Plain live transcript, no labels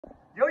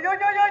Yo,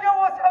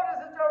 what's up,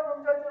 ladies and gentlemen?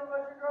 I'm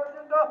girls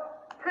in the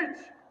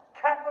peach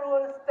capital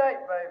of the state,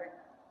 baby.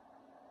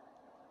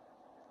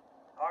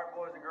 All right,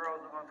 boys and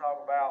girls, we're going to talk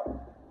about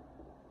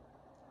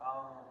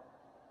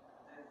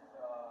this,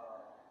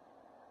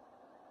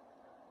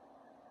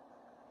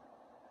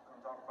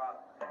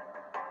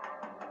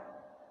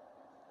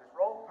 this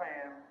roll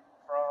pan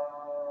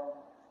from,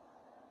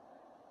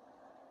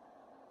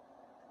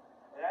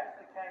 it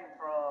actually came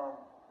from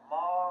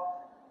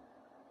Mob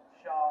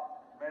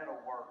Shop Metal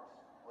Works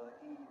with an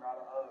E,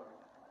 not an O.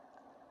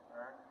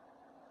 Alright?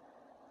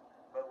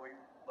 But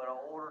I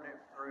ordered it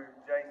through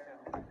Jason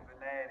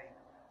Venatti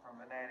from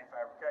Venatti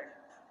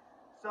Fabrications.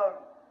 So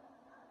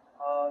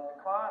the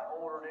client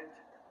ordered it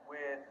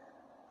with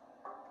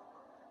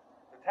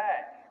the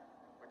tag,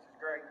 which is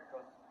great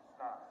because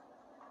it's nice.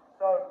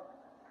 So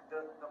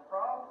the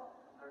problem,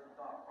 there's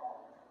not a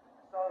problem.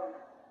 So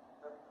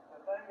the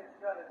thing that you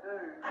got to do,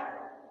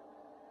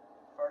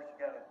 first you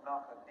got to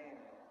knock a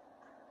dent in.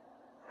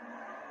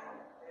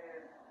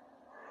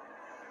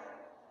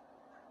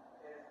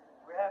 Is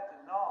we have to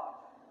notch.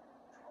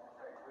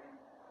 Okay,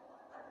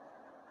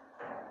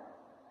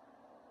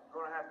 we're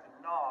going to have to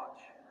notch.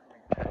 Let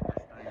me put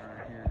this thing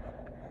right here.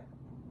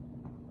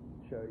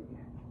 Show you.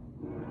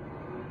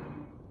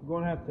 We're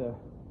going to have to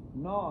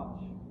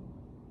notch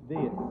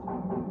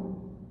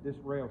this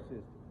rail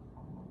system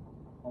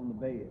on the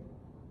bed.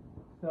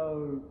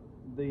 So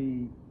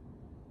we're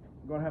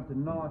going to have to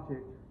notch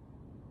it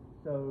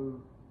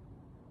so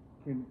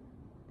can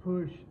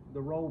push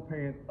the roll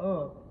pan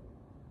up.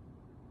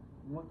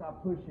 Once I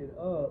push it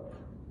up,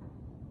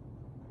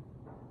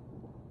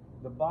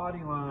 the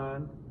body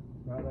line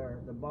right there,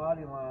 the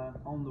body line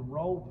on the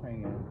roll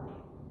pan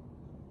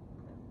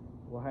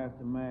will have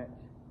to match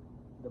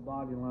the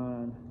body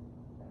line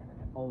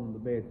on the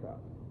bedside.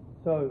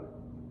 So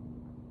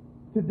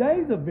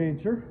today's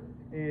adventure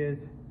is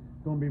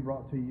going to be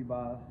brought to you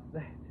by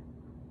that.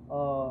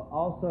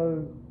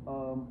 Also,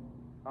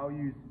 I'll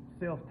use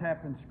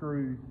self-tapping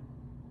screws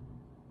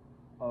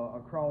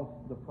across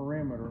the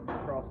perimeter,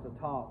 across the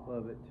top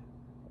of it,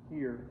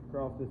 here,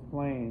 across this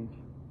flange,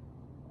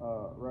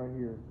 right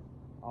here.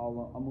 I'm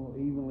going to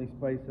evenly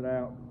space it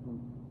out,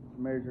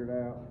 measure it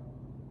out,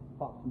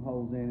 pop some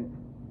holes in it,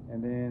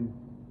 and then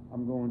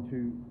I'm going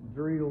to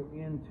drill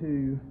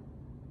into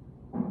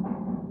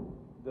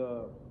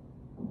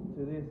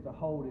this to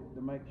hold it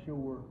to make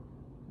sure.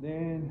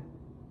 Then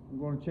I'm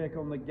going to check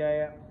on the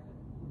gaps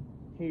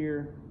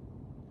here.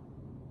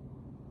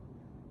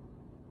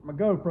 My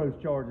GoPro's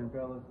charging,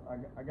 fellas.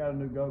 I got a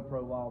new GoPro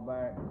a while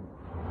back.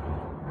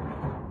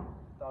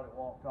 Thought it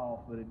walked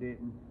off, but it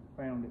didn't.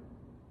 Found it.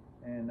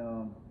 And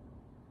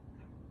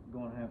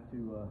going to have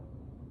to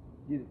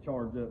get it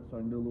charged up so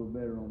I can do a little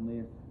better on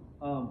this.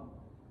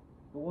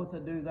 But once I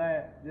do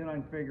that, then I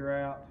can figure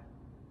out,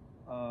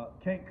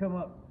 can't come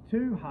up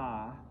too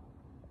high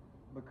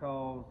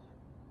because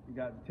you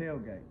got the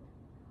tailgate.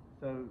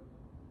 So I'm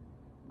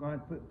going to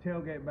have to put the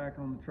tailgate back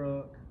on the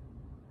truck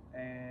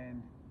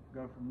and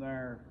go from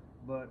there.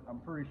 But I'm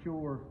pretty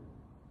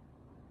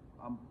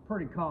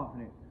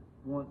confident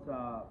once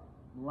I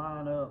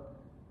line up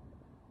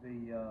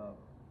the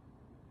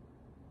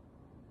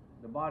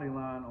body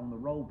line on the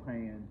roll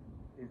pan,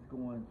 it's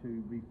going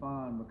to be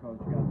fine because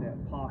you got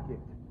that pocket.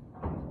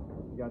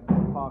 You got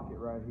this pocket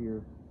right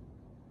here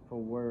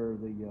for where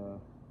the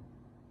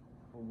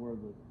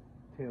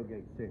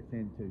tailgate sets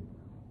into.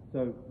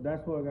 So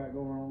that's what I got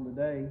going on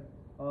today.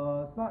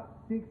 It's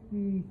about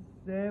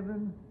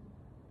 67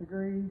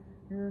 degrees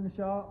here in the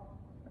shop.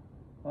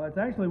 It's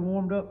actually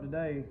warmed up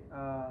today.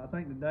 I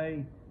think today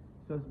is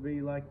supposed to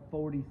be like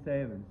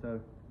 47,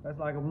 so that's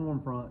like a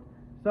warm front.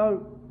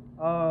 So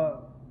I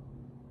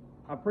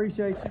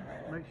appreciate you.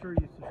 Make sure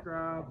you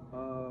subscribe.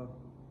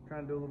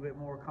 Trying to do a little bit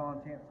more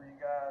content for you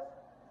guys.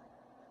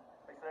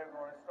 Like I said, we're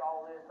going to install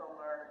this on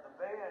there. The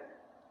bed,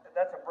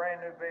 that's a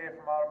brand new bed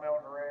from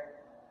Automail Direct.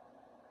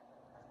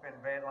 It's been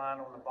bed lined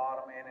on the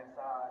bottom and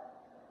inside.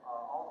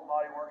 All the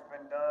body work's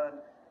been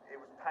done. It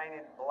was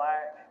painted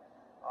black,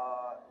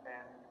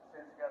 and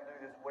since you got to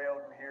do this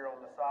welding here on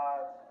the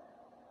sides,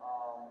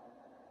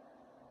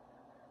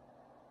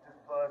 just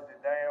buzzed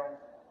it down,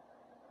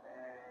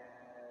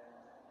 and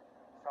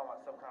it's talking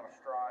about some kind of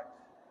stripes.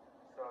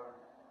 So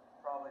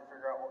probably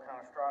figure out what kind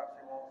of stripes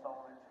he wants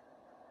on it.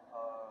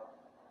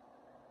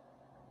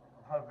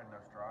 I'm hoping no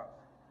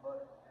stripes,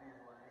 but it is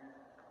what it is.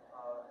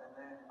 And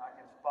then I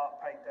can spot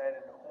paint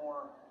that in the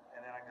corner, and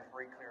then I can just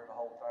re-clear the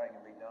whole thing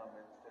and be done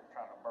with it instead of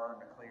trying to burn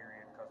the clear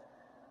in, because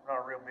I'm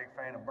not a real big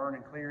fan of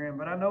burning clear in.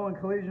 But I know in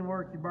collision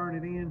work, you burn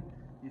it in,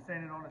 you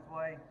send it on its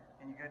way,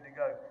 and you're good to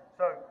go.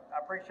 So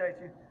I appreciate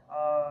you.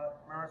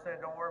 Remember I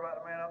said, don't worry about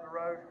the man up the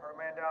road or the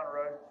man down the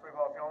road. Sweep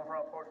off your own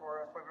front porch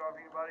where I sweep it off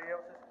anybody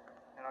else's,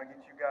 and I'll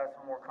get you guys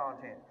some more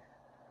content.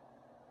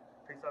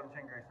 Peace, love, and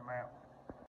chin grease. I'm out.